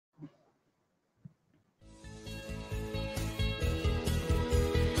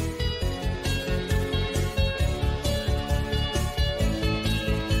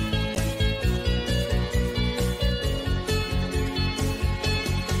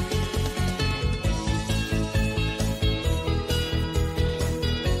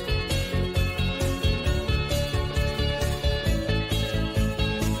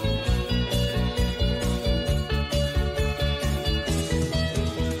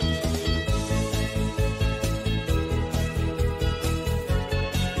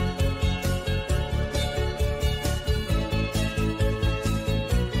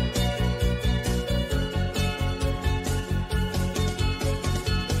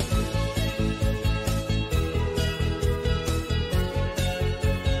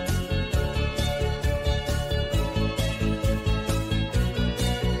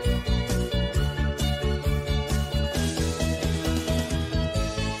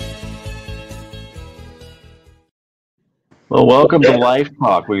Well, welcome to Life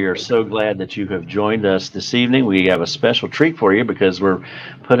Talk. We are so glad that you have joined us this evening. We have a special treat for you because we're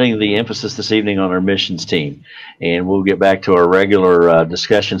putting the emphasis this evening on our missions team, and we'll get back to our regular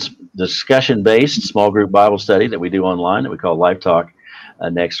discussion-based small group Bible study that we do online that we call Life Talk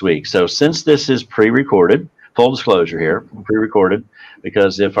next week. So, since this is pre-recorded, full disclosure here, pre-recorded,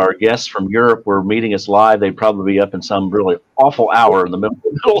 because if our guests from Europe were meeting us live, they'd probably be up in some really awful hour in the middle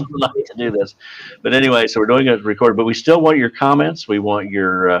of the night to do this. But anyway, so we're doing it recorded, but we still want your comments. We want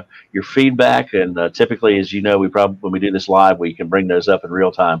your feedback, and typically, as you know, when we do this live, we can bring those up in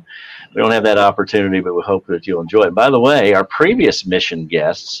real time. We don't have that opportunity, but we hope that you'll enjoy it. By the way, our previous mission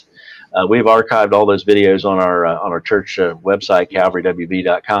guests, we've archived all those videos on our church website,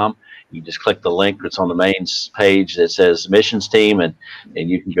 calvarywv.com. You just click the link that's on the main page that says missions team, and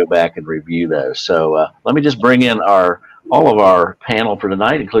you can go back and review those. So let me just bring in all of our panel for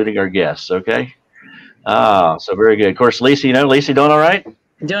tonight, including our guests. Okay. So very good. Of course, Lisa, Lisa, doing all right?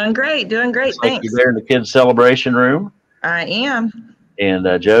 Doing great. Thanks. Like you're there in the kids' celebration room. I am.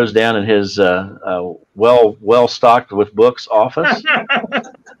 And Joe's down in his well stocked with books office.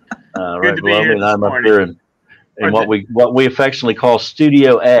 Right below me, and I'm up here in what we affectionately call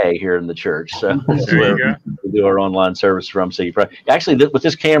Studio A here in the church. So this is where we do our online service from. So you actually, with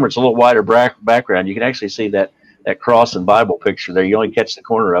this camera, it's a little wider background. You can actually see that cross and Bible picture there. You only catch the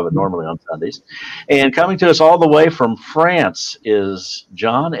corner of it normally on Sundays. And coming to us all the way from France is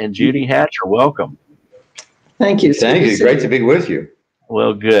John and Judy Hatcher. Welcome. Thank you. Thank you. Great to be with you.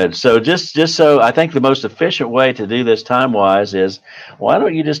 Well, good. So just so I think the most efficient way to do this time-wise is, why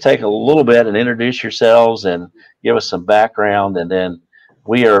don't you just take a little bit and introduce yourselves and give us some background, and then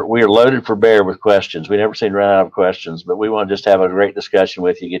we are loaded for bear with questions. We never seem to run out of questions, but we want to just have a great discussion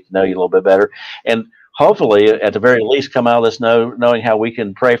with you, get to know you a little bit better, and hopefully, at the very least, come out of this knowing how we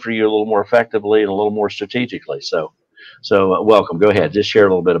can pray for you a little more effectively and a little more strategically. So welcome. Go ahead. Just share a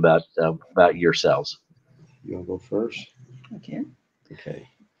little bit about yourselves. You want to go first? Okay. Okay.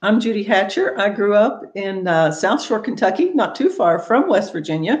 I'm Judy Hatcher. I grew up in South Shore, Kentucky, not too far from West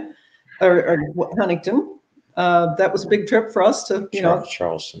Virginia or Huntington. That was a big trip for us to,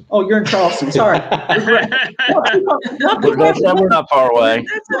 Charleston. Oh, you're in Charleston. Sorry. We're not far away.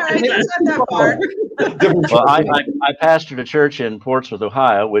 That's all right. That's not that far. Well, I pastored a church in Portsmouth,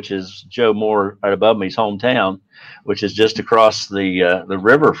 Ohio, which is Joe Moore right above me's hometown, which is just across the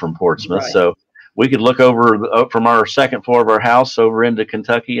river from Portsmouth. Right. So we could look over from our second floor of our house over into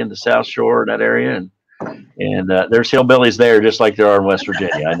Kentucky, into South Shore, that area, and there's hillbillies there just like there are in West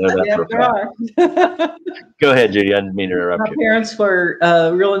Virginia. I know that. Yeah, there are. Go ahead, Judy. I didn't mean to interrupt you. My parents were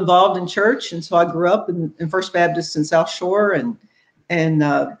real involved in church, and so I grew up in First Baptist in South Shore, and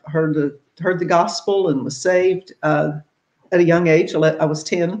heard the gospel and was saved at a young age. I was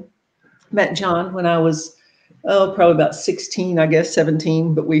 10. Met John when I was probably about 16, I guess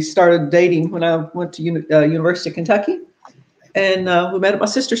 17. But we started dating when I went to University of Kentucky, and we met at my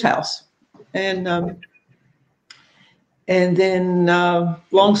sister's house, and then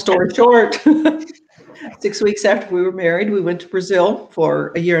long story short. 6 weeks after we were married, we went to Brazil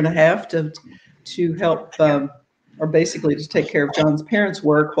for a year and a half to help, or basically to take care of John's parents'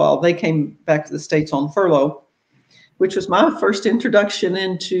 work while they came back to the States on furlough, which was my first introduction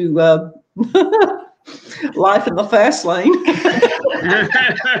into life in the fast lane.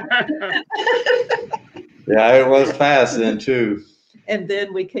 Yeah, it was fast then too. And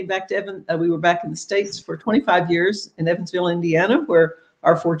then we came back to we were back in the States for 25 years in Evansville, Indiana, where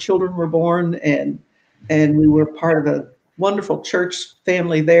our 4 children were born, and we were part of a wonderful church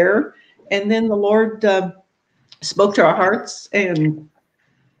family there. And then the Lord spoke to our hearts, and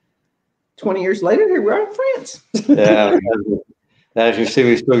 20 years later, here we are in France. Yeah. As you see,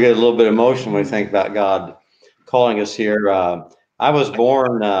 we still get a little bit emotional when we think about God calling us here. I was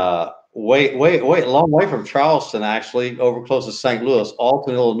born way, long way from Charleston, actually, over close to St. Louis,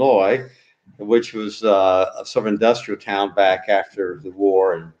 Alton, Illinois, which was a sort of industrial town back after the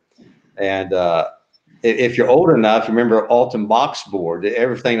war. And if you're old enough, you remember Alton box board.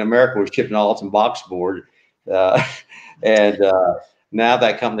 Everything in America was shipped in Alton box board. And now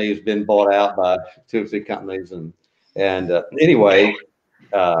that company has been bought out by 2 or 3 companies. And anyway,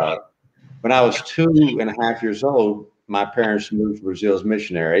 when I was 2.5 years old, my parents moved to Brazil as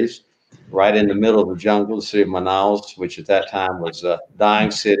missionaries, right in the middle of the jungle, the city of Manaus, which at that time was a dying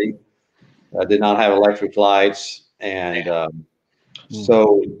city. Did not have electric lights. And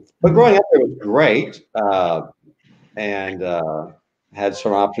but growing up there was great, and had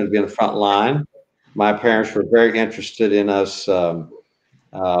some opportunity to be in the front line. My parents were very interested in us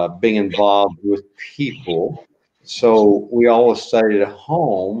being involved with people. So we always studied at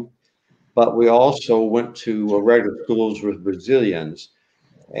home, but we also went to regular schools with Brazilians.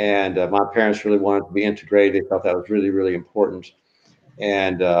 And my parents really wanted to be integrated. They thought that was really, really important.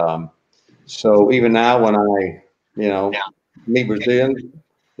 And so even now when I, meet Brazilians,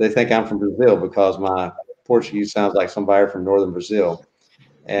 they think I'm from Brazil because my Portuguese sounds like somebody from northern Brazil.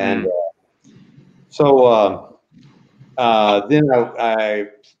 And then I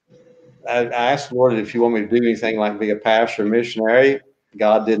asked the Lord if you want me to do anything like be a pastor or missionary.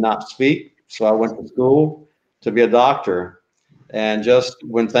 God did not speak. So I went to school to be a doctor. And just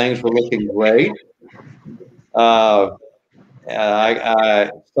when things were looking great, suddenly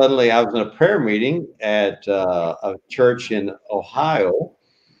I was in a prayer meeting at a church in Ohio.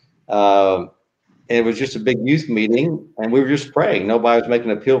 And it was just a big youth meeting, and we were just praying. Nobody was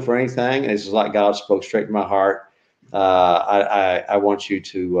making an appeal for anything. And it's just like God spoke straight to my heart. I want you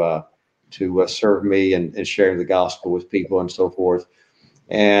to serve me and sharing the gospel with people and so forth.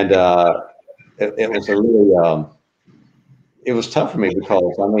 And it was a really it was tough for me because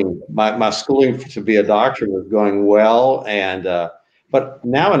my schooling to be a doctor was going well, and but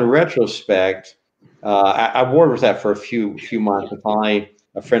now in retrospect, I worked with that for a few months. And finally,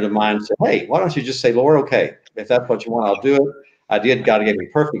 a friend of mine said, "Hey, why don't you just say, Lord, okay, if that's what you want, I'll do it." I did. God gave me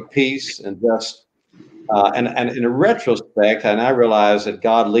perfect peace, and just and in retrospect, and I realized that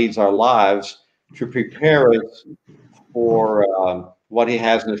God leads our lives to prepare us for what He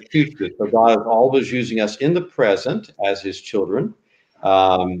has in the future. So God is always using us in the present as His children,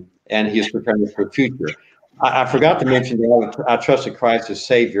 and He is preparing us for the future. I forgot to mention that I trusted Christ as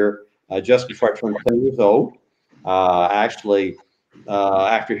Savior just before I turned 10 years old. Actually,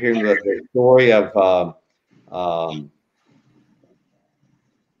 after hearing the story of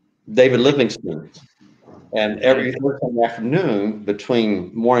David Livingston, and every Sunday afternoon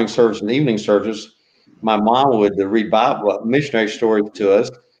between morning service and evening service, my mom would read Bible missionary stories to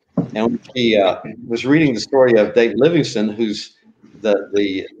us. And when she was reading the story of David Livingston, who's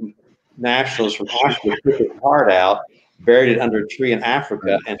the nationals from Africa took his heart out, buried it under a tree in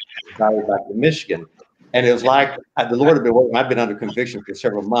Africa, and traveled back to Michigan. And it was like the Lord had been waiting. I'd been under conviction for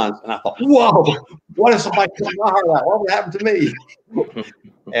several months, and I thought, "Whoa, what if somebody took my heart out? What would happen to me?"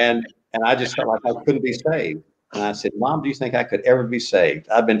 And I just felt like I couldn't be saved. And I said, "Mom, do you think I could ever be saved?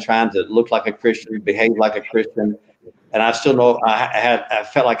 I've been trying to look like a Christian, behave like a Christian, and I still know I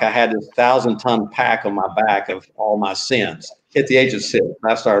felt like I had this 1,000-ton pack on my back of all my sins at the age of 6.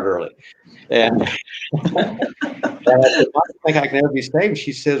 I started early." And I said, "Mom, do you think I can ever be saved?"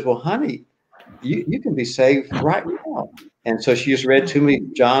 She says, "Well, honey, you can be saved right now." And so she just read to me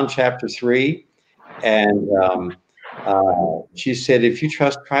John chapter 3, and she said, "If you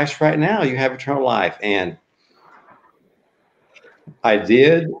trust Christ right now, you have eternal life." And I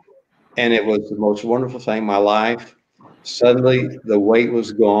did, and it was the most wonderful thing in my life. Suddenly, the weight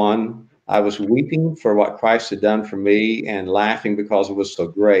was gone. I was weeping for what Christ had done for me and laughing because it was so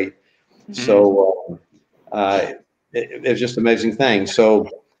great. Mm-hmm. So it was just an amazing thing. So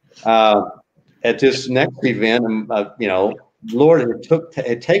at this next event, Lord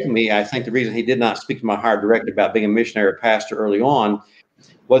had taken me. I think the reason He did not speak to my heart directly about being a missionary or pastor early on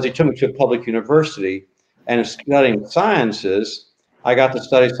was He took me to a public university, and in studying sciences, I got to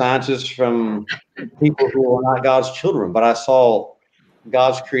study sciences from people who were not God's children, but I saw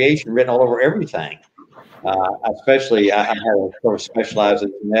God's creation written all over everything. Especially, I had a sort of specialized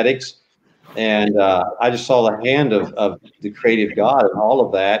in genetics, and I just saw the hand of the creative God and all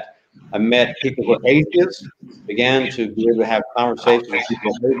of that. I met people who were atheists, began to be able to have conversations with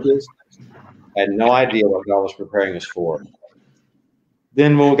people who were atheists. I had no idea what God was preparing us for.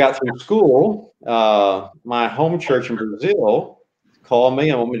 Then when we got through school, my home church in Brazil called me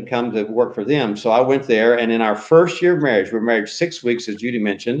and wanted me to come to work for them. So I went there, and in our first year of marriage, we were married 6 weeks, as Judy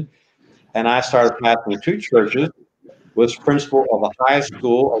mentioned, and I started pastoring 2 churches, was principal of a high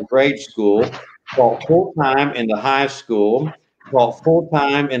school, a grade school, taught full-time in the high school, taught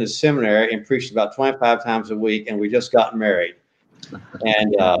full-time in the seminary, and preached about 25 times a week, and we just got married.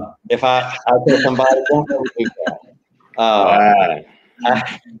 And if I tell somebody, don't ever do that.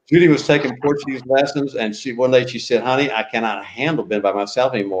 Judy was taking Portuguese lessons, and one day she said, "Honey, I cannot handle being by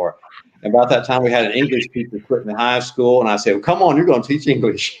myself anymore." And about that time, we had an English teacher quit in the high school, and I said, "Well, come on, you're going to teach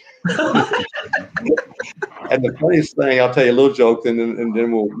English." And the funniest thing, I'll tell you a little joke, and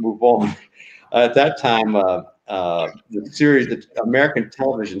then we'll move on. At that time, the American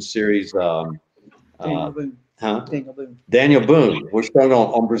television series, Daniel Boone. Daniel Boone was shown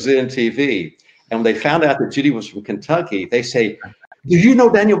on Brazilian TV. And when they found out that Judy was from Kentucky, they say, "Do you know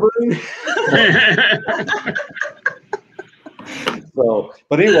Daniel Boone?" So,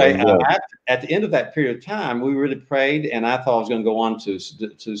 but anyway, at the end of that period of time, we really prayed, and I thought I was going to go on to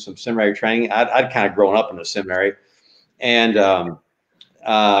some seminary training. I'd kind of grown up in the seminary, and the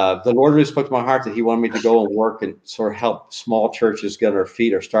Lord really spoke to my heart that He wanted me to go and work and sort of help small churches get on their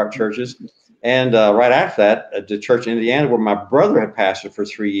feet or start churches. And right after that, the church in Indiana, where my brother had pastored for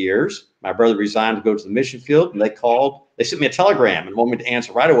 3 years, my brother resigned to go to the mission field, and they sent me a telegram and wanted me to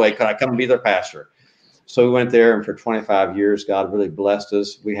answer right away. Could I come and be their pastor? So we went there, and for 25 years, God really blessed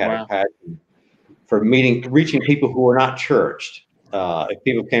us. We had a passion for reaching people who were not churched. If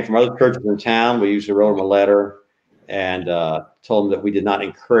people came from other churches in town, we usually wrote them a letter and told them that we did not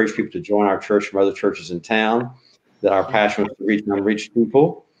encourage people to join our church from other churches in town, that our passion was to reach unreached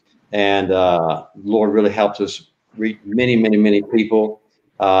people. And the Lord really helped us reach many, many, many people.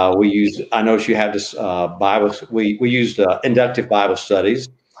 I noticed you have this Bible. We used inductive Bible studies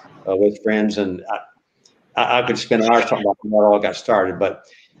with friends, and I could spend hours talking about how that all got started.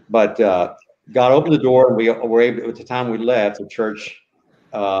 But God opened the door, and we were able. At the time we left, the church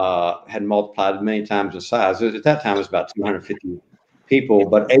had multiplied many times the size. At that time, it was about 250 people,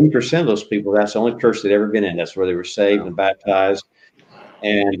 but 80% of those people, that's the only church they'd ever been in. That's where they were saved and baptized.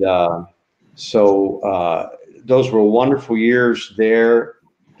 And so those were wonderful years there,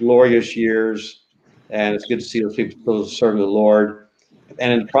 glorious years. And it's good to see those people still serving the Lord.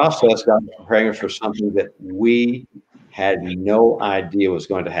 And in the process, God was preparing us for something that we had no idea was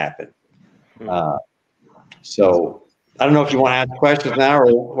going to happen. So I don't know if you want to ask questions now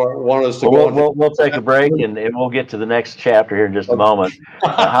or want us to go. We'll take a break and we'll get to the next chapter here in just a moment.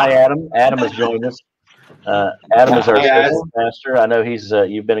 Hi, Adam. Adam has joined us. Adam is our assistant pastor. I know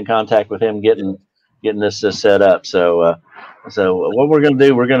you've been in contact with him getting this set up. So what we're going to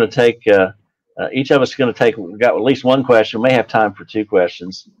do, we're going to take each of us is going to take. We've got at least one question. We may have time for 2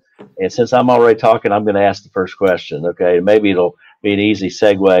 questions. And since I'm already talking, I'm going to ask the first question. Okay, maybe it'll be an easy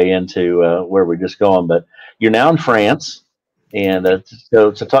segue into where we're just going. But you're now in France, and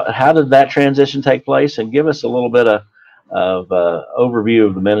so how did that transition take place? And give us a little bit of overview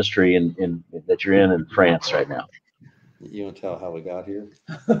of the ministry in that you're in France right now. You want to tell how we got here?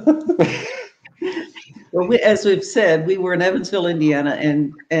 Well, as we've said, we were in Evansville, Indiana,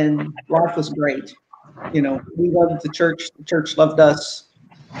 and life was great. We loved the church. The church loved us.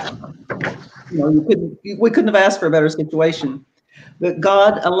 We couldn't have asked for a better situation. But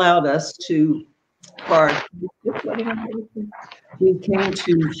God allowed us to. We came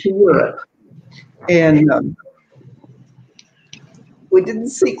to Europe, and we didn't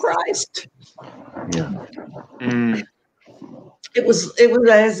see Christ. Yeah. It was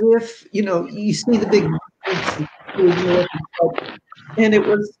as if you see the big, and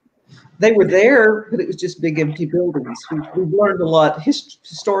they were there, but it was just big empty buildings. We've learned a lot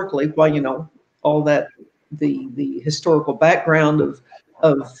historically by all that the historical background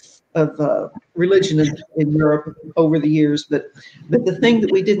of religion in Europe over the years, but the thing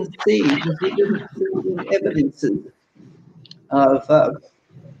that we didn't see was we didn't see evidences of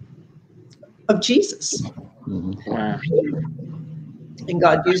Jesus. And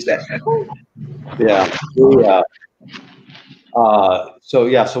God used that.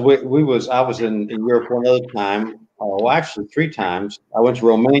 I was in Europe one other time. Well, actually 3 times. I went to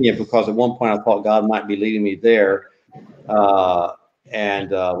Romania because at one point I thought God might be leading me there.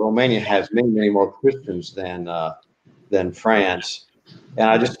 And Romania has many, many more Christians than France. And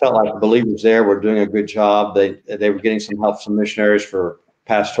I just felt like the believers there were doing a good job. They were getting some help from missionaries for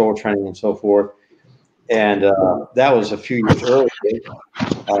pastoral training and so forth. And that was a few years earlier.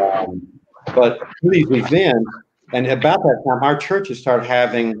 But through these events, and about that time, our churches started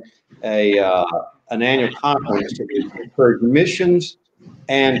having an annual conference to encourage missions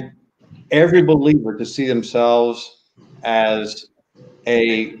and every believer to see themselves as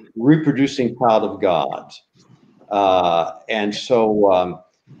a reproducing child of God. And so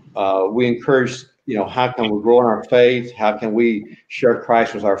we encouraged, how can we grow in our faith? How can we share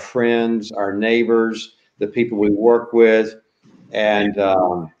Christ with our friends, our neighbors, the people we work with? And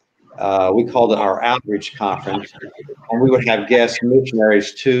we called it our outreach conference. And we would have guest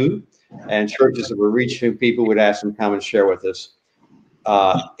missionaries too. And churches that were reaching people would ask them to come and share with us.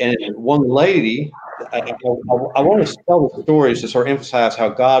 And one lady, I want to tell the stories to sort of emphasize how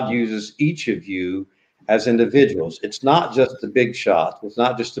God uses each of you as individuals. It's not just the big shots. It's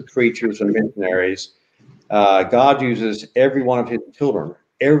not just the preachers and missionaries. God uses every one of his children.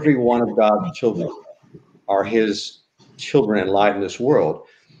 Every one of God's children are his children in light in this world.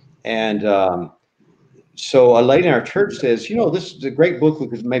 And so a lady in our church says, this is a great book we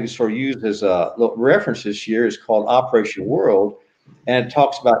could maybe sort of use as a reference this year. It's called Operation World. And it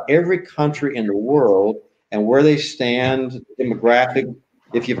talks about every country in the world and where they stand, demographic.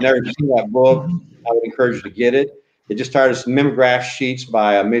 If you've never seen that book, I would encourage you to get it. It just started as mimeograph sheets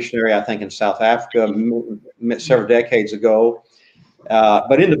by a missionary, I think, in South Africa several decades ago.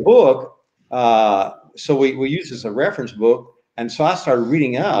 But in the book, so we use this as a reference book. And so I started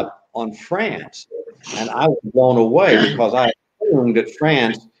reading up on France. And I was blown away because I assumed that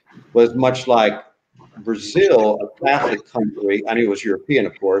France was much like Brazil, a Catholic country. I knew it was European,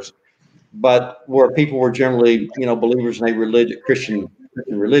 of course, but where people were generally, believers in a religion, Christian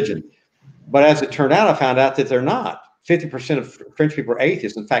religion. But as it turned out, I found out that they're not. 50% of French people are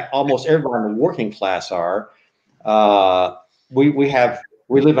atheists. In fact, almost everybody in the working class are. We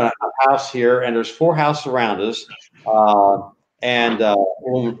live in a house here, and there's 4 houses around us. When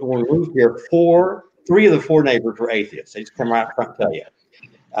we moved here, 3 of the 4 neighbors were atheists. They just come right up front and tell you.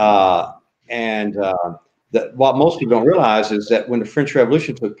 What most people don't realize is that when the French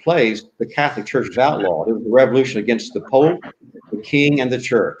Revolution took place, the Catholic Church was outlawed. It was a revolution against the Pope, the King, and the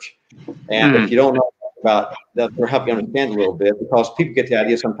Church. And if you don't know about that, we'll help you understand a little bit, because people get the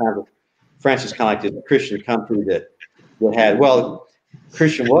idea sometimes that France is kind of like this Christian country that had, well,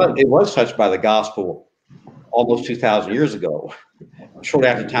 Christian was touched by the gospel almost 2,000 years ago, shortly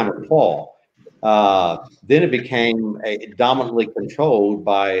after the time of Paul. Then it became dominantly controlled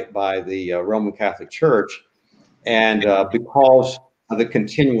by the Roman Catholic Church, and because of the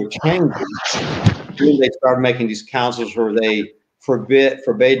continual changes, they started making these councils where they forbade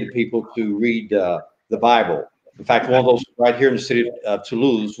the people to read the Bible. In fact, one of those right here in the city of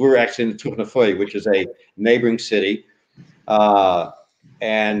Toulouse, we're actually in Tournefeuille, which is a neighboring city,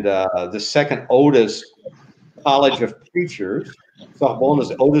 and the second oldest college of preachers. Sorbonne is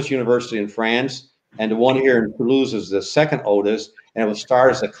the oldest university in France, and the one here in Toulouse is the second oldest, and it was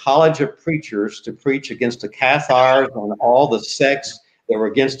started as a college of preachers to preach against the Cathars and all the sects that were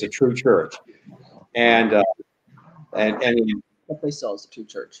against the true church. And What they saw as the true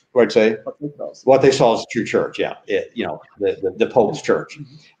church. What'd you say? What they saw. What they saw as the true church, yeah. The Pope's church.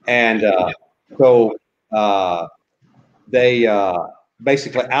 And so they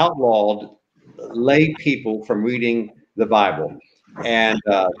basically outlawed lay people from reading the Bible. And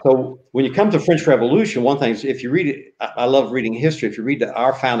so when you come to French Revolution, one thing is, if you read it, I love reading history. If you read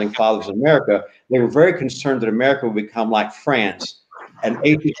our founding fathers in America, they were very concerned that America would become like France, an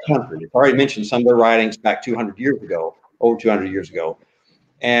atheist country. I've already mentioned some of their writings back 200 years ago, over 200 years ago.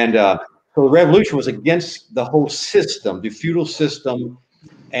 And so the revolution was against the whole system, the feudal system.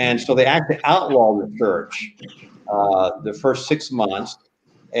 And so they actually outlawed the church the first 6 months.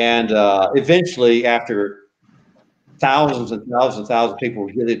 And eventually, after thousands and thousands and thousands of people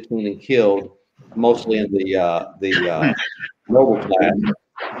were guillotined and killed, mostly in the noble class,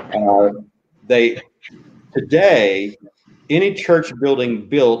 today, any church building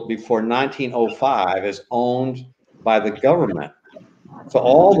built before 1905 is owned by the government. So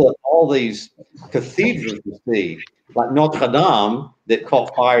all these cathedrals you see, like Notre Dame, that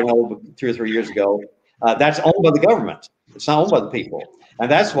caught fire 2 or 3 years ago, that's owned by the government. It's not owned by the people. And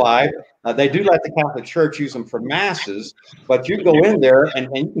that's why they do let the Catholic Church use them for masses, but you go in there and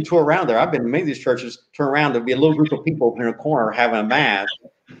you can tour around there. I've been in many of these churches, turn around, there'll be a little group of people in a corner having a mass,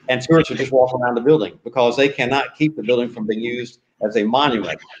 and tourists will just walk around the building because they cannot keep the building from being used as a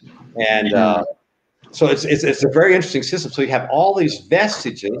monument. And so it's a very interesting system. So you have all these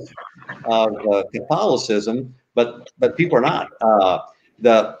vestiges of Catholicism, but people are not.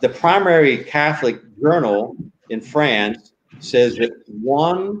 The primary Catholic journal in France says that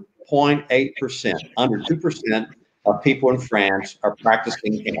 1.8%, under 2% of people in France are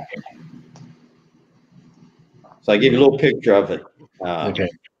practicing Catholic. So I give you a little picture of it. Okay.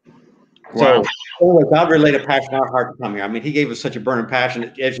 So anyway, God really laid a passion in our heart to come here. I mean, He gave us such a burning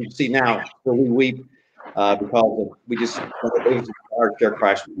passion. As you can see now, so we weep because we just share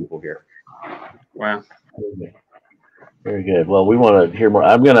Christ with people here. Wow. Very good. Well, we want to hear more.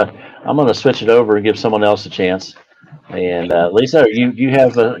 I'm gonna switch it over and give someone else a chance. And Lisa, you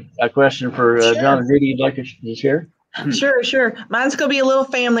have a question for John and Judy you'd like to share? Sure. Mine's going to be a little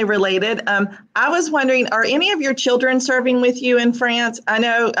family related. I was wondering, are any of your children serving with you in France? I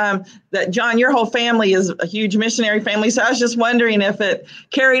know that, John, your whole family is a huge missionary family. So I was just wondering if it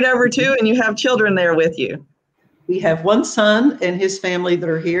carried over too and you have children there with you. We have one son and his family that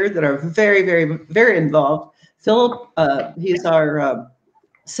are here that are very, very, very involved. Philip, he is our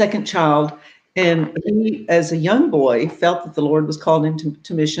second child. And he, as a young boy, felt that the Lord was calling him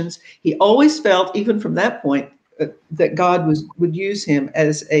to missions. He always felt, even from that point, that God would use him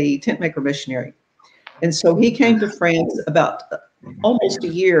as a tent maker missionary. And so he came to France about almost a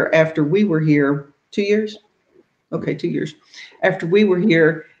year after we were here. 2 years? Okay, 2 years. After we were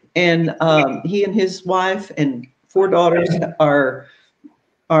here. And he and his wife and 4 daughters are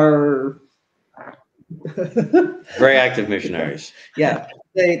very active missionaries. Yeah,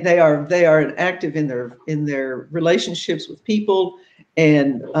 they are active in their relationships with people,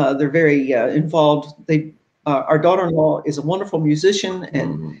 and they're very involved. Our daughter-in-law is a wonderful musician,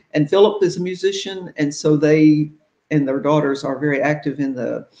 and Philip is a musician, and so they and their daughters are very active in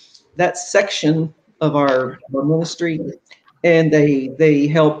that section of our ministry, and they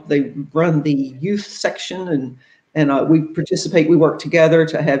run the youth section, and we participate. We work together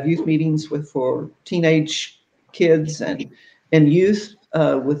to have youth meetings for teenage kids and youth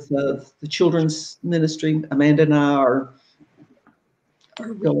with the children's ministry. Amanda and I are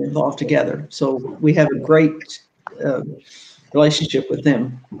really involved together. So we have a great relationship with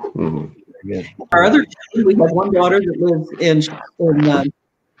them. Our other team, we have one daughter that lives in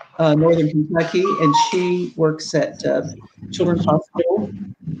northern Kentucky, and she works at Children's Hospital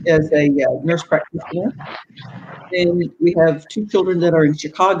as a nurse practitioner. And we have 2 children that are in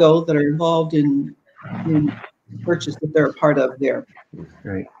Chicago that are involved in churches that they're a part of there.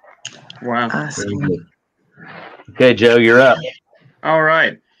 Great. Wow. Awesome. Okay, Joe, you're up. All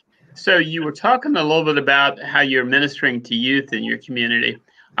right. So you were talking a little bit about how you're ministering to youth in your community.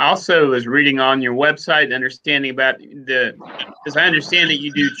 I also was reading on your website, understanding about because I understand that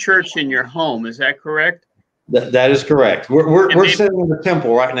you do church in your home. Is that correct? That is correct. We're sitting in the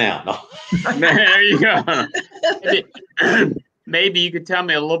temple right now. No. There you go. Maybe you could tell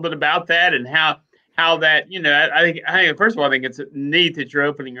me a little bit about that and how that, I think first of all, I think it's neat that you're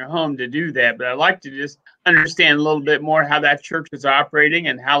opening your home to do that, but I'd like to just understand a little bit more how that church is operating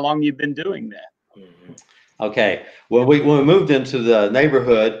and how long you've been doing that. Okay. When we moved into the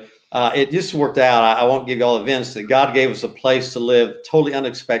neighborhood, it just worked out. I won't give you all the events that God gave us a place to live totally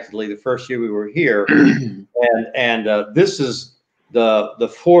unexpectedly the first year we were here. and this is the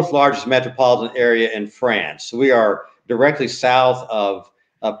 4th largest metropolitan area in France. So we are directly south of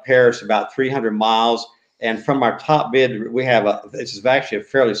Paris, about 300 miles. And from our top bid, we have this is actually a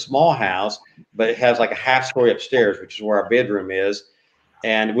fairly small house, but it has like a half story upstairs, which is where our bedroom is.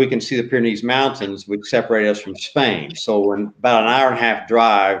 And we can see the Pyrenees Mountains, which separate us from Spain. So in about an hour and a half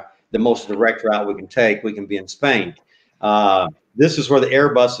drive, the most direct route we can take, we can be in Spain. This is where the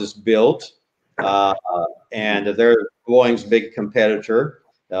Airbus is built. And they're Boeing's big competitor.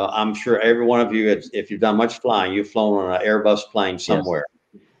 I'm sure every one of you, if you've done much flying, you've flown on an Airbus plane somewhere.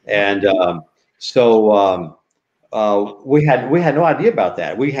 Yes. And so we had no idea about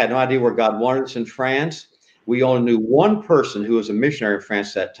that. We had no idea where God wanted us in France. We only knew one person who was a missionary in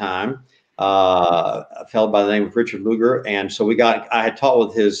France at that time, a fellow by the name of Richard Luger. And so I had taught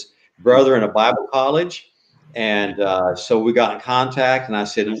with his brother in a Bible college. And so we got in contact, and I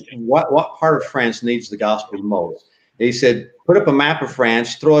said, what part of France needs the gospel the most? And he said, put up a map of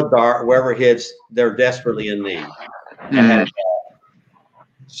France, throw a dart, wherever it hits, they're desperately in need. And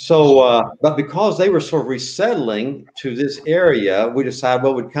so, but because they were sort of resettling to this area, we decided,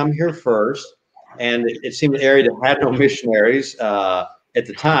 well, we'd come here first. And it seemed an area that had no missionaries at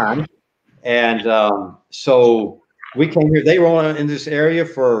the time. And so we came here. They were in this area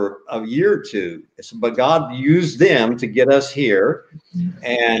for a year or 2, but God used them to get us here.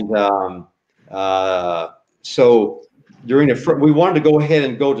 And so we wanted to go ahead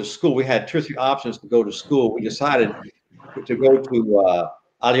and go to school. We had 2 or 3 options to go to school. We decided to go to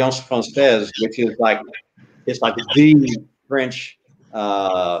Alliance Française, which is it's like the French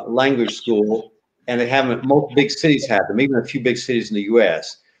language school. And they have them, most big cities have them, even a few big cities in the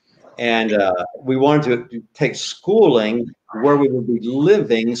U.S. And we wanted to take schooling where we would be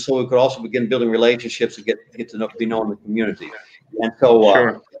living, so we could also begin building relationships and get to be known in the community. And so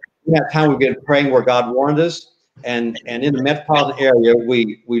in that time, we began praying where God wanted us. And in the metropolitan area,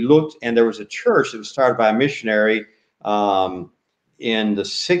 we looked, and there was a church that was started by a missionary in the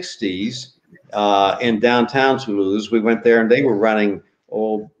 60s in downtown Toulouse. We went there, and they were running a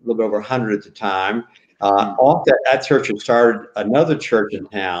little bit over 100 at the time. Off that church had started another church in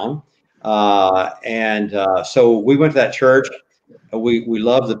town. So we went to that church. We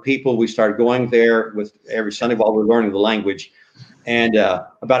loved the people. We started going there with every Sunday while we were learning the language. And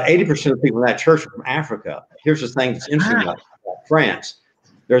about 80% of the people in that church were from Africa. Here's the thing that's interesting about France.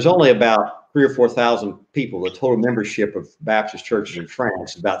 There's only about 3,000 or 4,000 people. The total membership of Baptist churches in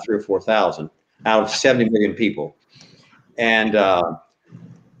France is about 3,000 or 4,000 out of 70 million people. And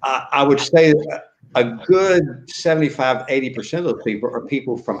I would say that a good 75, 80% of those people are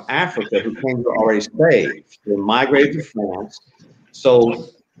people from Africa who came here already saved. They migrated to France. So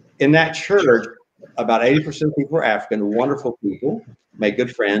in that church, about 80% of people were African, wonderful people, made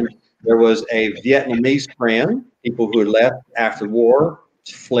good friends. There was a Vietnamese friend, people who had left after the war,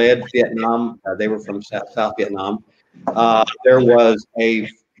 fled Vietnam. They were from South Vietnam. There was a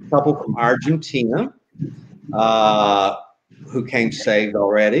couple from Argentina who came saved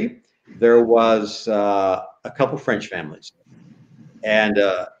already. There was a couple French families. And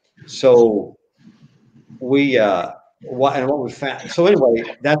so what we found. So anyway,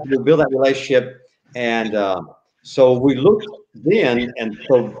 we built that relationship. And so we looked then, and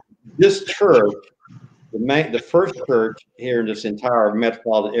so this church, the first church here in this entire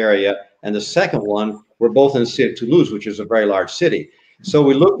metropolitan area, and the second one were both in the city of Toulouse, which is a very large city. So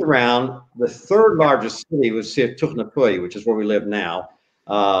we looked around. The third largest city was the city of Tournefeuille, which is where we live now.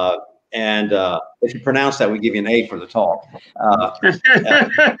 And if you pronounce that, we give you an A for the talk.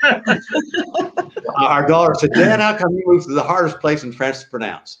 Our daughter said, "Dad, how come you moved to the hardest place in France to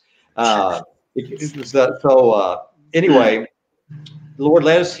pronounce?" Anyway, the Lord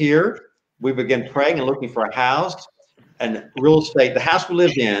led us here. We began praying and looking for a house and real estate. The house we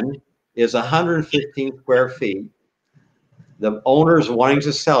live in is 115 square feet. The owner is wanting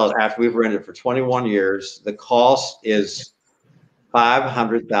to sell it after we've rented it for 21 years. The cost is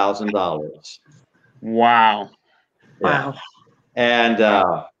 $500,000. Wow. Yeah. Wow. And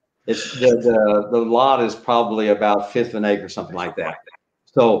it's the lot is probably about 1/5 of an acre, something like that.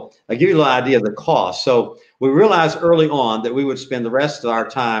 So I give you a little idea of the cost. So we realized early on that we would spend the rest of our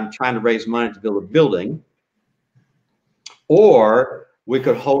time trying to raise money to build a building, or we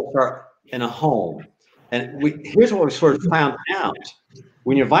could host in a home. And here's what we sort of found out.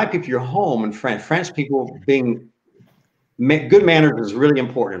 When you invite people to your home in France, French people being good manners is really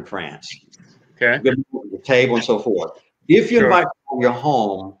important in France. Okay. Good at the table and so forth. If you invite people to your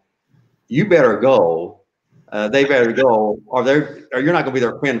home, you better go. They better go, or you're not going to be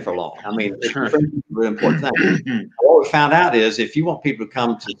their friend for long. I mean, it's a really important thing. What we found out is if you want people to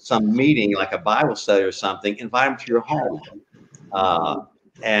come to some meeting, like a Bible study or something, invite them to your home.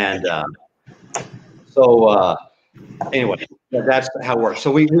 Anyway, that's how it works. So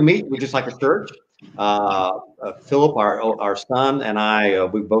we meet. We just like a church. Philip, our son, and I,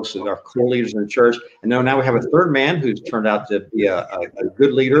 we both are core leaders in the church. And now we have a third man who's turned out to be a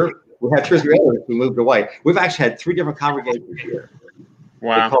good leader. We had 2 or 3 others who moved away. We've actually had 3 different congregations here.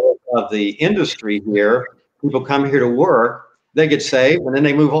 Wow. Because of the industry here, people come here to work, they get saved, and then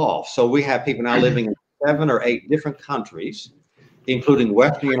they move off. So we have people now living in 7 or 8 different countries, including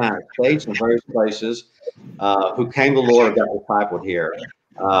Western United States and various places, who came to the Lord and got discipled here.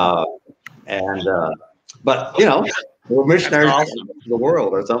 But you know, we're missionaries to the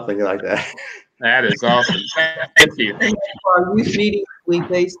world or something like that. That is awesome. Thank you. For our youth meetings,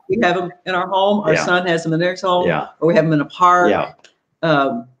 we have them in our home. Our son has them in their home, or we have them in a park.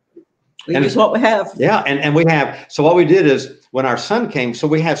 We use what we have. Yeah, and we have. So what we did is when our son came, so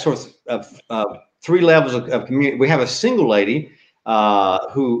we have sort of 3 levels of community. We have a single lady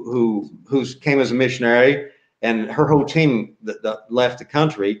who came as a missionary, and her whole team left the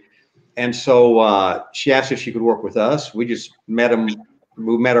country. And so she asked if she could work with us. We just met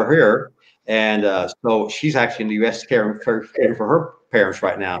her here. And so she's actually in the U.S. caring for her parents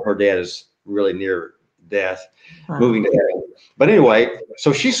right now. Her dad is really near death, moving to heaven. But anyway,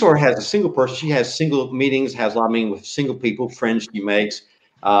 so she sort of has a single person. She has single meetings, has a lot of meetings with single people, friends she makes.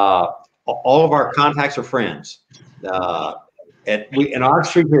 All of our contacts are friends. In our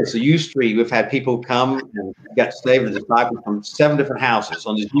street here, it's a U Street. We've had people come and get saved and discipled from 7 different houses.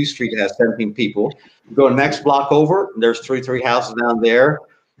 On this U Street, it has 17 people. We go the next block over, and there's three houses down there.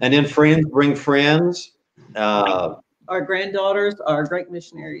 And then friends bring friends. Our granddaughters are great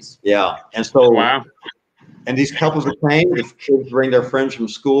missionaries. Yeah. And so, wow. And these couples are came, the kids bring their friends from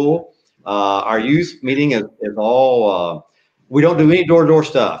school. Our youth meeting is all, we don't do any door-to-door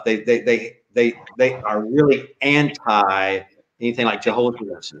stuff. They are really anti anything like Jehovah's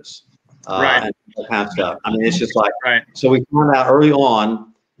Witnesses. Right. And that kind of stuff. I mean, it's just like, so we found out early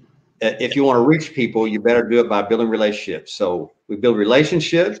on, if you want to reach people, you better do it by building relationships. So we build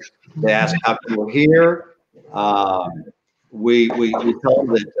relationships. They ask how people are here. We tell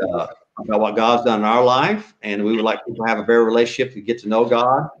them that about what God's done in our life, and we would like people to have a better relationship to get to know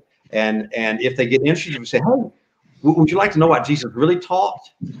God. And if they get interested, we say, hey, would you like to know what Jesus really taught?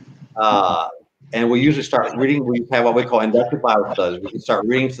 And we usually start reading. We have what we call inductive Bible studies. We can start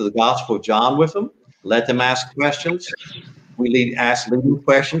reading through the Gospel of John with them, let them ask questions. We ask leading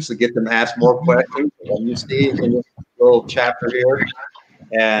questions to get them to ask more questions. And you see in this little chapter here.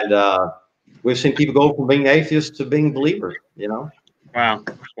 And we've seen people go from being atheists to being believers, you know. Wow.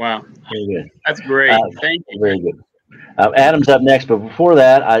 Wow. Very good. That's great. Thank you. Very good. Adam's up next, but before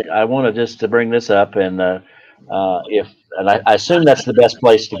that, I want to just to bring this up, and And I assume that's the best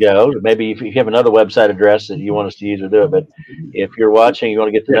place to go. Maybe if you have another website address that you want us to use, or do it. But if you're watching, you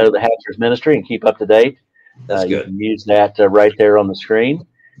want to get to know the Hatchers Ministry and keep up to date, That's you good. can use that right there on the screen.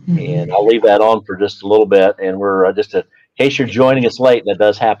 And I'll leave that on for just a little bit. And we're in case you're joining us late, and that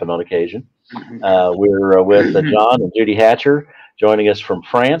does happen on occasion. We're with John and Judy Hatcher joining us from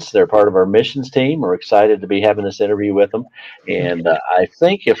France. They're part of our missions team. We're excited to be having this interview with them. And I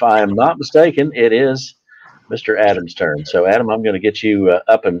think, if I am not mistaken, it is Mr. Adam's turn. So, Adam, I'm going to get you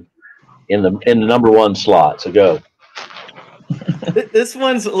up and in the number one slot. So go. This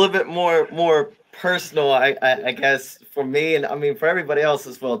one's a little bit more personal, I guess, for me, and I mean for everybody else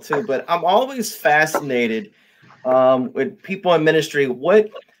as well too. But I'm always fascinated with people in ministry.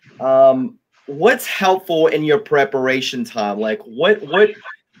 What's helpful in your preparation time? Like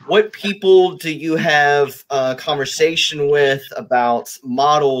what people do you have a conversation with about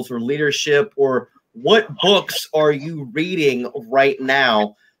models or leadership, or what books are you reading right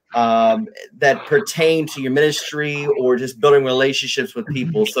now that pertain to your ministry or just building relationships with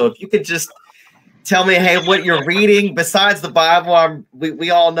people? So if you could just tell me, hey, what you're reading besides the Bible. We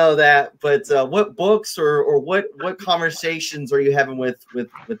all know that, but what books or what conversations are you having with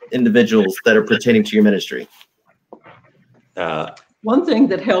individuals that are pertaining to your ministry? One thing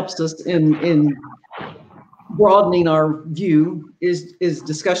that helps us in broadening our view is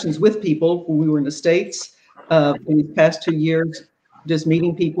discussions with people. When we were in the States in these past 2 years, just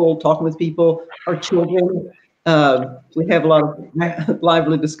meeting people, talking with people, our children. We have a lot of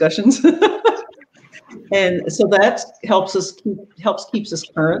lively discussions. And so that keeps us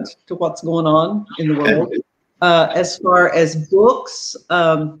current to what's going on in the world. As far as books,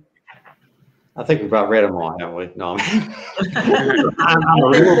 I think we've about read them all, haven't we? No,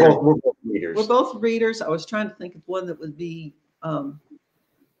 we're both readers. We're both readers. I was trying to think of one that would be.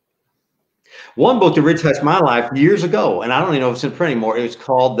 One book that really touched my life years ago, and I don't even know if it's in print anymore. It was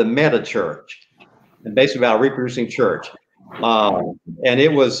called The Meta Church, and basically about a reproducing church. And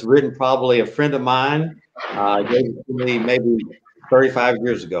it was written probably a friend of mine gave it to me maybe 35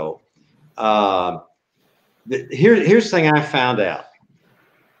 years ago. Here's the thing I found out.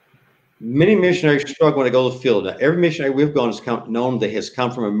 Many missionaries struggle when they go to the field. Now, every missionary we've gone has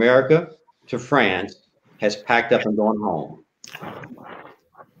come from America to France, has packed up and gone home.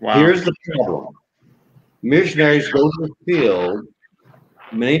 Wow. Here's the problem. Missionaries go to the field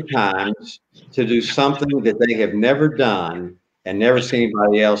many times to do something that they have never done and never seen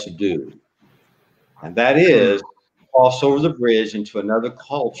anybody else do. And that is cross over the bridge into another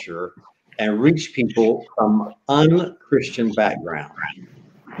culture and reach people from unchristian background.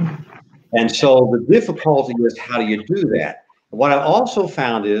 And so the difficulty is, how do you do that? What I also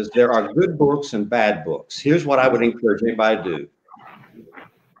found is there are good books and bad books. Here's what I would encourage anybody to do.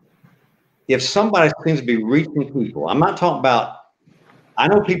 If somebody seems to be reaching people, I'm not talking about, I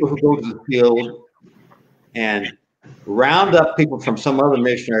know people who go to the field and round up people from some other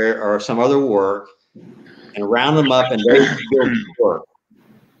missionary or some other work and round them up and they're doing work.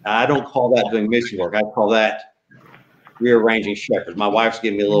 I don't call that doing mission work. I call that rearranging shepherds. My wife's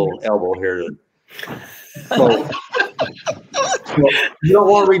giving me a little elbow here. So you don't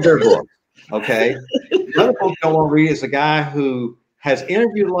want to read their book, okay? Another book you don't want to read is a guy who has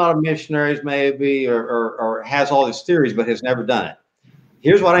interviewed a lot of missionaries maybe or has all these theories but has never done it.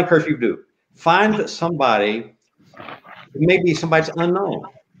 Here's what I encourage you to do. Find somebody, maybe somebody's unknown,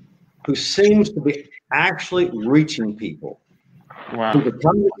 who seems to be actually reaching people. Wow. Who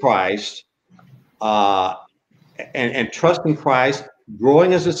become to Christ and trusting Christ,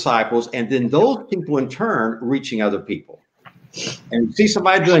 growing as disciples, and then those people in turn reaching other people. And see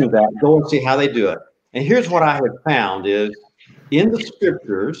somebody doing that, go and see how they do it. And here's what I have found is, in the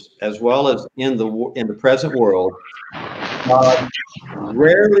scriptures, as well as in the present world, God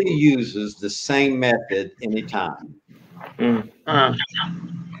rarely uses the same method anytime.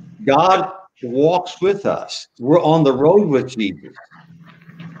 God walks with us. We're on the road with Jesus.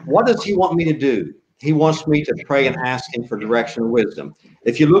 What does he want me to do? He wants me to pray and ask him for direction and wisdom.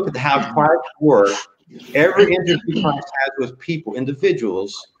 If you look at how Christ works, every interview Christ has with people,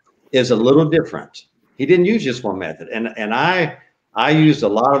 individuals, is a little different. He didn't use just one method. And I used a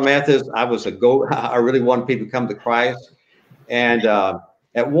lot of methods. I really wanted people to come to Christ. And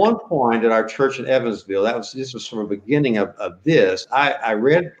at one point at our church in Evansville, this was from the beginning of this, I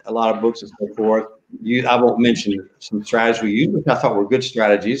read a lot of books and so forth. I won't mention some strategies we used, which I thought were good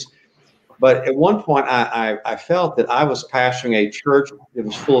strategies. But at one point, I felt that I was pastoring a church that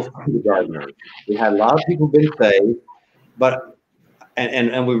was full of kindergartners. We had a lot of people been saved, but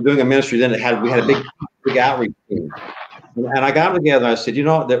and we were doing a ministry then we had a big outreach team. And I got them together and I said, you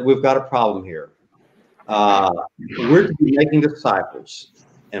know, that we've got a problem here. we're to be making disciples.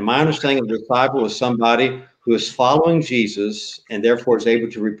 And my understanding of a disciple is somebody who is following Jesus and therefore is able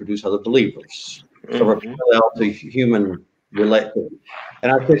to reproduce other believers. So we're parallel to human relationship.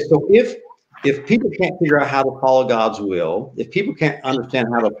 And I say, so if people can't figure out how to follow God's will, if people can't understand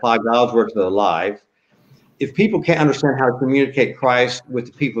how to apply God's word to their life, if people can't understand how to communicate Christ with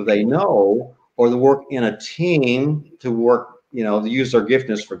the people they know, or to work in a team to work, to use their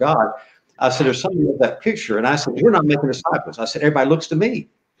giftedness for God, I said, there's something with that picture. And I said, we're not making disciples. I said, everybody looks to me.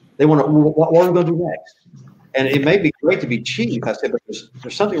 They want to, what are we going to do next? And it may be great to be chief. I said, but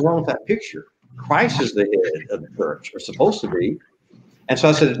there's something wrong with that picture. Christ is the head of the church, or supposed to be. And so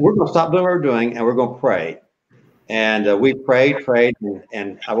I said, we're going to stop doing what we're doing, and we're going to pray. And we prayed,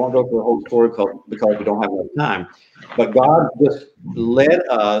 and I won't go through the whole story because we don't have enough time. But God just led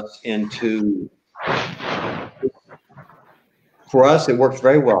us into, for us, it works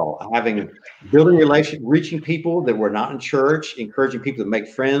very well. Building relations, reaching people that were not in church, encouraging people to make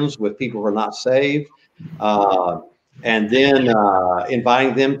friends with people who are not saved, and then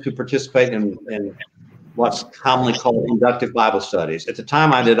inviting them to participate in what's commonly called inductive Bible studies. At the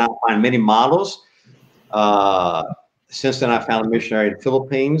time, I did not find many models. Since then, I found a missionary in the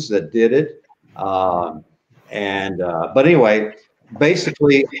Philippines that did it. But anyway,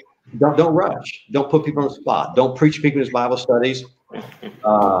 basically, don't rush. Don't put people on the spot. Don't preach people in his Bible studies.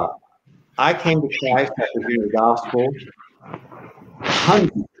 I came to Christ after hearing the gospel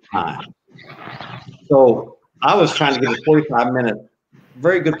hundreds of times. So I was trying to give a 45-minute,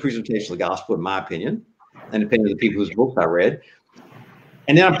 very good presentation of the gospel, in my opinion, and opinion of the people whose books I read.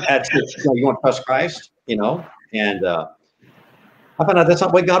 And then I said, you want to trust Christ, and I found out that's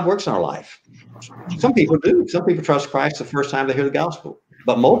not the way God works in our life. Some people do. Some people trust Christ the first time they hear the gospel,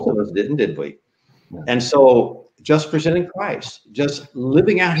 but most of us didn't, did we? And so just presenting Christ, just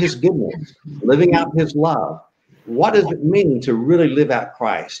living out his goodness, living out his love. What does it mean to really live out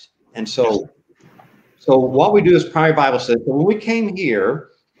Christ? And so what we do is primary Bible study. So when we came here,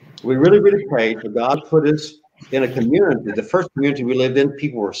 we really, really prayed for God to put us in a community. The first community we lived in,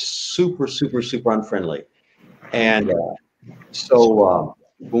 people were super, super, super unfriendly. And so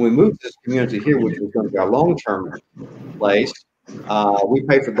when we moved to this community here, which was going to be our long-term place, we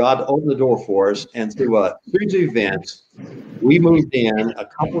prayed for God to open the door for us. And through a series of events, we moved in a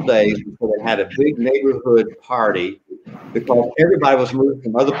couple of days before they had a big neighborhood party, because everybody was moving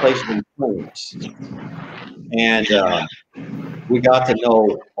from other places in France. And we got to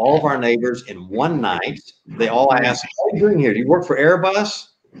know all of our neighbors in one night. They all asked, what are you doing here? Do you work for Airbus?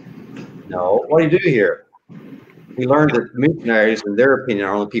 No. What do you do here? We learned that missionaries, in their opinion,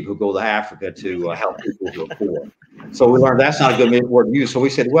 are only people who go to Africa to help people who are poor. So we learned that's not a good word to use. So we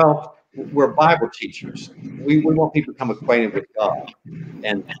said, well, we're Bible teachers. We want people to become acquainted with God.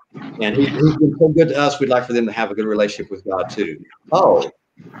 And he's been so good to us, we'd like for them to have a good relationship with God too. Oh,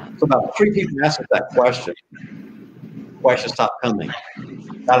 so about 3 people asked us that question. Questions stopped coming.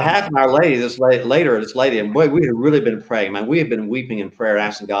 About half an hour later, this lady, and boy, we had really been praying, man. We had been weeping in prayer and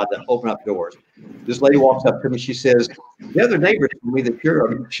asking God to open up doors. This lady walks up to me. She says, the other neighbor told me that you're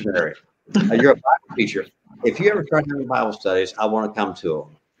a missionary. You're a Bible teacher. If you ever start having Bible studies, I want to come to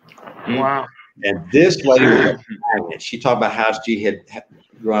them. Wow. And this lady was a magnet. She talked about how she had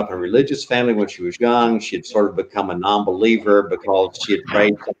grown up in a religious family when she was young. She had sort of become a non-believer because she had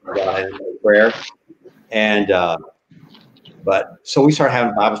prayed God in prayer. And but so we started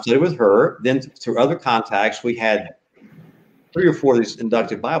having Bible study with her. Then through other contacts, we had 3 or 4 of these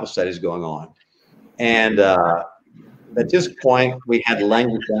inductive Bible studies going on. And at this point, we had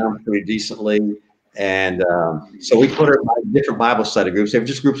language down pretty decently. And so we put her in different Bible study groups. They were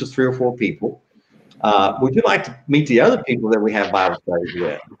just groups of 3 or 4 people. Would you like to meet the other people that we have Bible studies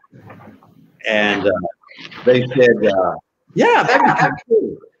with? And they said, yeah, that'd be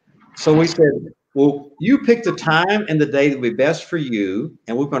cool. So we said, well, you pick the time and the day that would be best for you,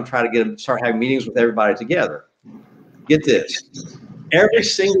 and we're going to try to start having meetings with everybody together. Get this. Every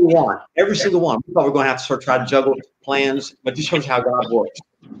single one. We thought we were going to have to try to juggle plans, but this shows how God works.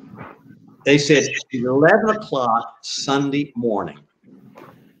 They said 11 o'clock Sunday morning.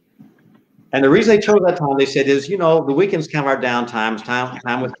 And the reason they chose that time, they said, is, the weekend's kind of our downtime,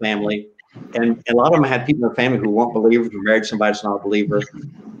 time with family. And a lot of them had people in their family who weren't believers, who married somebody that's not a believer.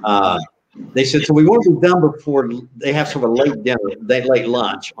 They said, so we want to be done before they have sort of a late dinner, late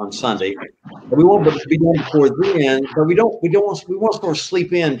lunch on Sunday. But we want to be done before then, but we want to sort of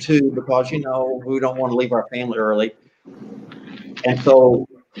sleep in too, because, we don't want to leave our family early. And so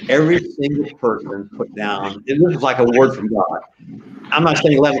every single person put down, and this is like a word from God. I'm not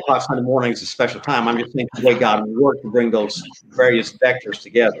saying 11 o'clock Sunday morning is a special time. I'm just saying the way God worked to bring those various vectors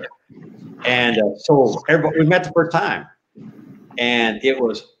together. And so everybody, we met the first time, and it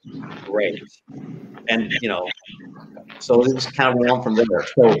was great. And, you know, so it just kind of went on from there.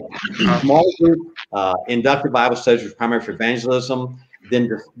 So small group, inductive Bible studies was primarily for evangelism. Then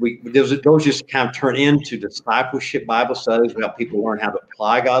those just kind of turn into discipleship Bible studies. We help people learn how to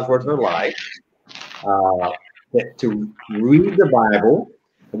apply God's word to their life, to read the Bible.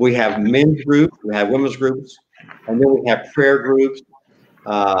 We have men's groups, we have women's groups, and then we have prayer groups.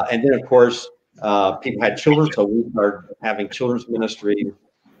 And then, of course, people had children, so we started having children's ministry,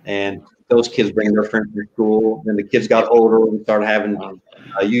 and those kids bring their friends to school. Then the kids got older, we started having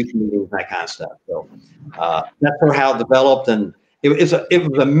youth meetings, that kind of stuff. So that's how it developed, and it was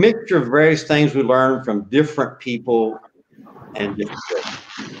a mixture of various things we learned from different people and different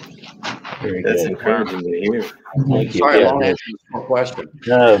Very That's good. encouraging to hear. Thank you. Sorry, Yeah, long answer to your question.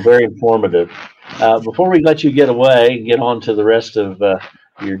 no, very informative. Before we let you get away, get on to the rest of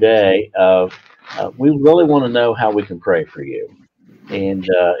your day, we really want to know how we can pray for you. And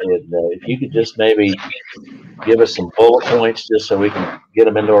if you could just maybe give us some bullet points just so we can get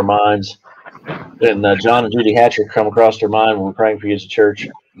them into our minds. And John and Judy Hatcher come across our mind when we're praying for you as a church.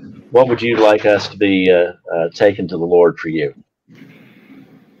 What would you like us to be taking to the Lord for you?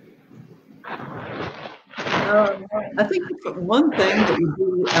 I think one thing that would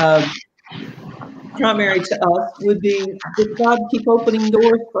be primary to us would be that God keep opening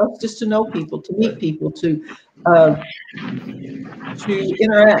doors for us just to know people, to meet people, to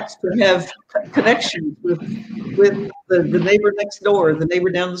interact, to have connections with the neighbor next door, the neighbor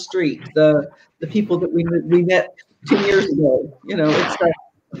down the street, the people that we met 10 years ago. You know, it's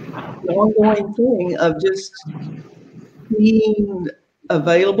an ongoing thing of just being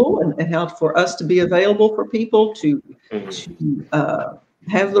available and how for us to be available for people to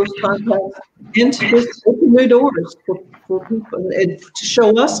have those contacts and to just open new doors for people and to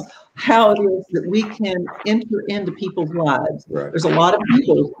show us how it is that we can enter into people's lives. Right. There's a lot of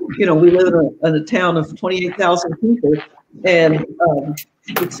people, you know, we live in a town of 28,000 people, and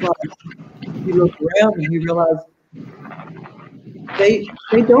it's like you look around and you realize they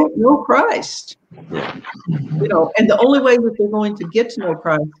don't know Christ. Yeah. You know, and the only way that they're going to get to know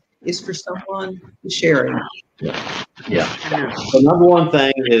Christ is for someone to share him. Yeah. So number one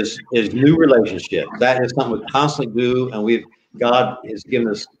thing is new relationships. That is something we constantly do, and God has given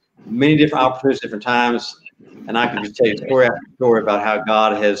us many different opportunities, different times, and I can just tell you story after story about how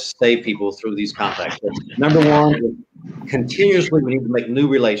God has saved people through these contacts. So number one, continuously we need to make new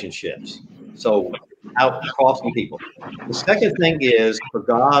relationships. So out crossing people. The second thing is for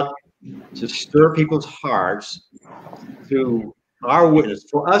God to stir people's hearts through our witness,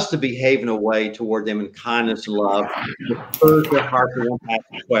 for us to behave in a way toward them in kindness and love, to stir their hearts and want to ask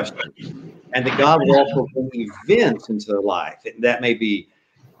questions. And that God will also bring events into their life. That may be,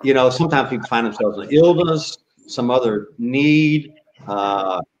 you know, sometimes people find themselves in illness, some other need.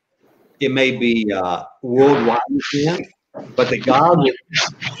 It may be worldwide event, but that God will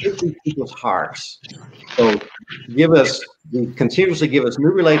hit these people's hearts. So continuously give us new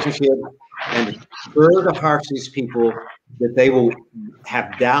relationships and stir the hearts of these people that they will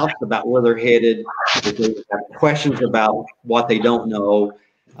have doubts about where they're headed, that they have questions about what they don't know.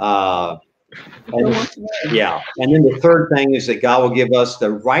 And then the third thing is that God will give us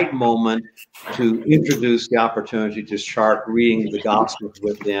the right moment to introduce the opportunity to start reading the Gospels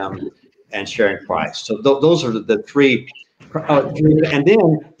with them and sharing Christ. So those are the three. And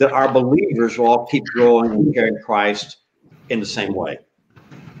then that our believers will all keep growing and sharing Christ in the same way.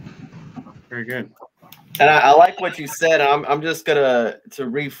 Very good. And I like what you said. I'm just gonna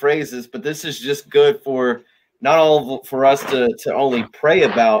rephrase this, but this is just good for not all for us to only pray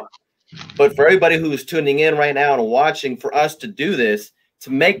about, but for everybody who's tuning in right now and watching, for us to do this,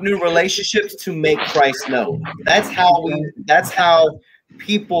 to make new relationships, to make Christ known. That's how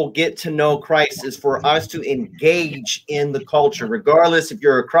people get to know Christ, is for us to engage in the culture, regardless if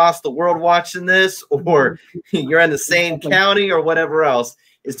you're across the world watching this or you're in the same county or whatever else,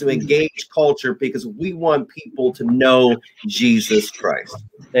 is to engage culture, because we want people to know Jesus Christ.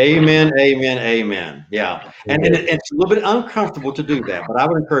 Amen, amen, amen. Yeah. And it's a little bit uncomfortable to do that, but I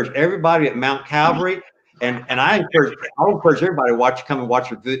would encourage everybody at Mount Calvary, and I encourage everybody to come and watch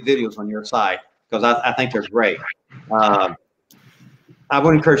your videos on your site, because I think they're great. I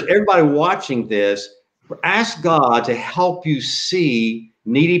would encourage everybody watching this, ask God to help you see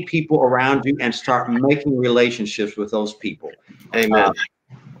needy people around you and start making relationships with those people. Amen.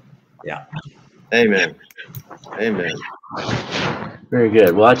 Yeah. Amen. Amen. Very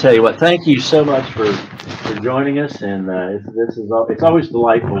good. Well, I tell you what, thank you so much for joining us. And it's always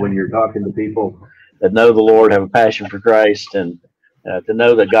delightful when you're talking to people that know the Lord, have a passion for Christ, and to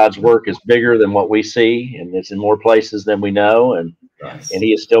know that God's work is bigger than what we see, and it's in more places than we know, and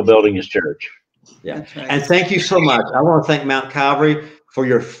He is still building His church. Yeah. That's right. And thank you so much. I want to thank Mount Calvary for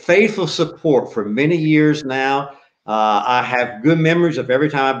your faithful support for many years now. I have good memories of every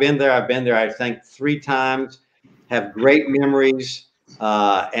time I've been there. I've been there, I think, 3 times, have great memories.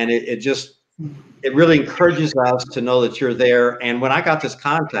 And it really encourages us to know that you're there. And when I got this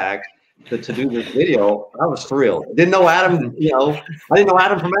contact to do this video, I was thrilled. I didn't know Adam, I didn't know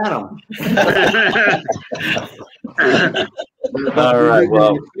Adam from Adam. All right.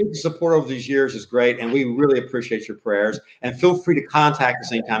 Well, your support over these years is great, and we really appreciate your prayers. And feel free to contact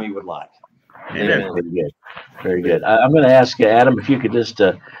us anytime you would like. Amen. Very good. Very good. I'm going to ask Adam if you could just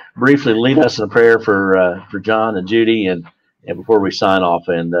briefly lead us in a prayer for John and Judy, and before we sign off.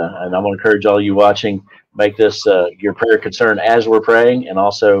 And I'm going to encourage all you watching, make this your prayer concern as we're praying, and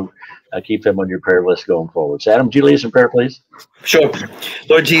also keep them on your prayer list going forward. So, Adam, would you lead us in prayer, please? Sure.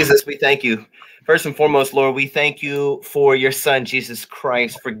 Lord Jesus, we thank you. First and foremost, Lord, we thank you for your Son, Jesus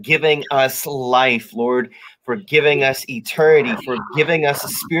Christ, for giving us life, Lord, for giving us eternity, for giving us the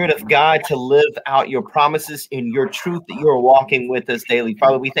Spirit of God to live out your promises in your truth that you are walking with us daily.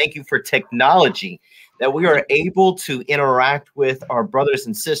 Father, we thank you for technology, that we are able to interact with our brothers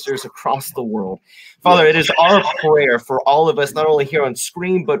and sisters across the world. Father, it is our prayer for all of us, not only here on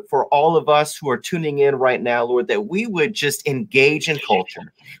screen, but for all of us who are tuning in right now, Lord, that we would just engage in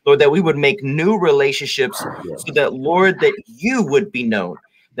culture, Lord, that we would make new relationships so that, Lord, that you would be known.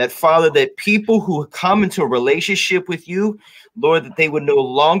 That, Father, that people who come into a relationship with you, Lord, that they would no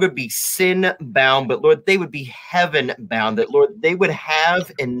longer be sin bound, but Lord, they would be heaven bound, that, Lord, they would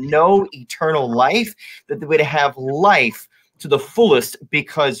have and know eternal life, that they would have life to the fullest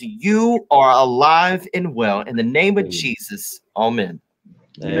because you are alive and well. In the name of Jesus, amen.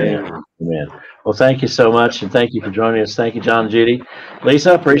 Amen. Amen. Well, thank you so much, and thank you for joining us. Thank you, John and Judy.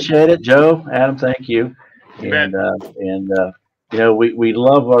 Lisa, appreciate it. Joe, Adam, thank you. And we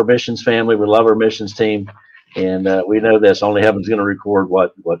love our missions family. We love our missions team. And we know this. Only heaven's going to record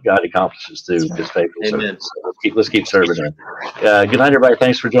what God accomplishes through His faithful service. So let's keep serving Him. Good night, everybody.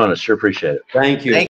 Thanks for joining us. Sure appreciate it. Thank you.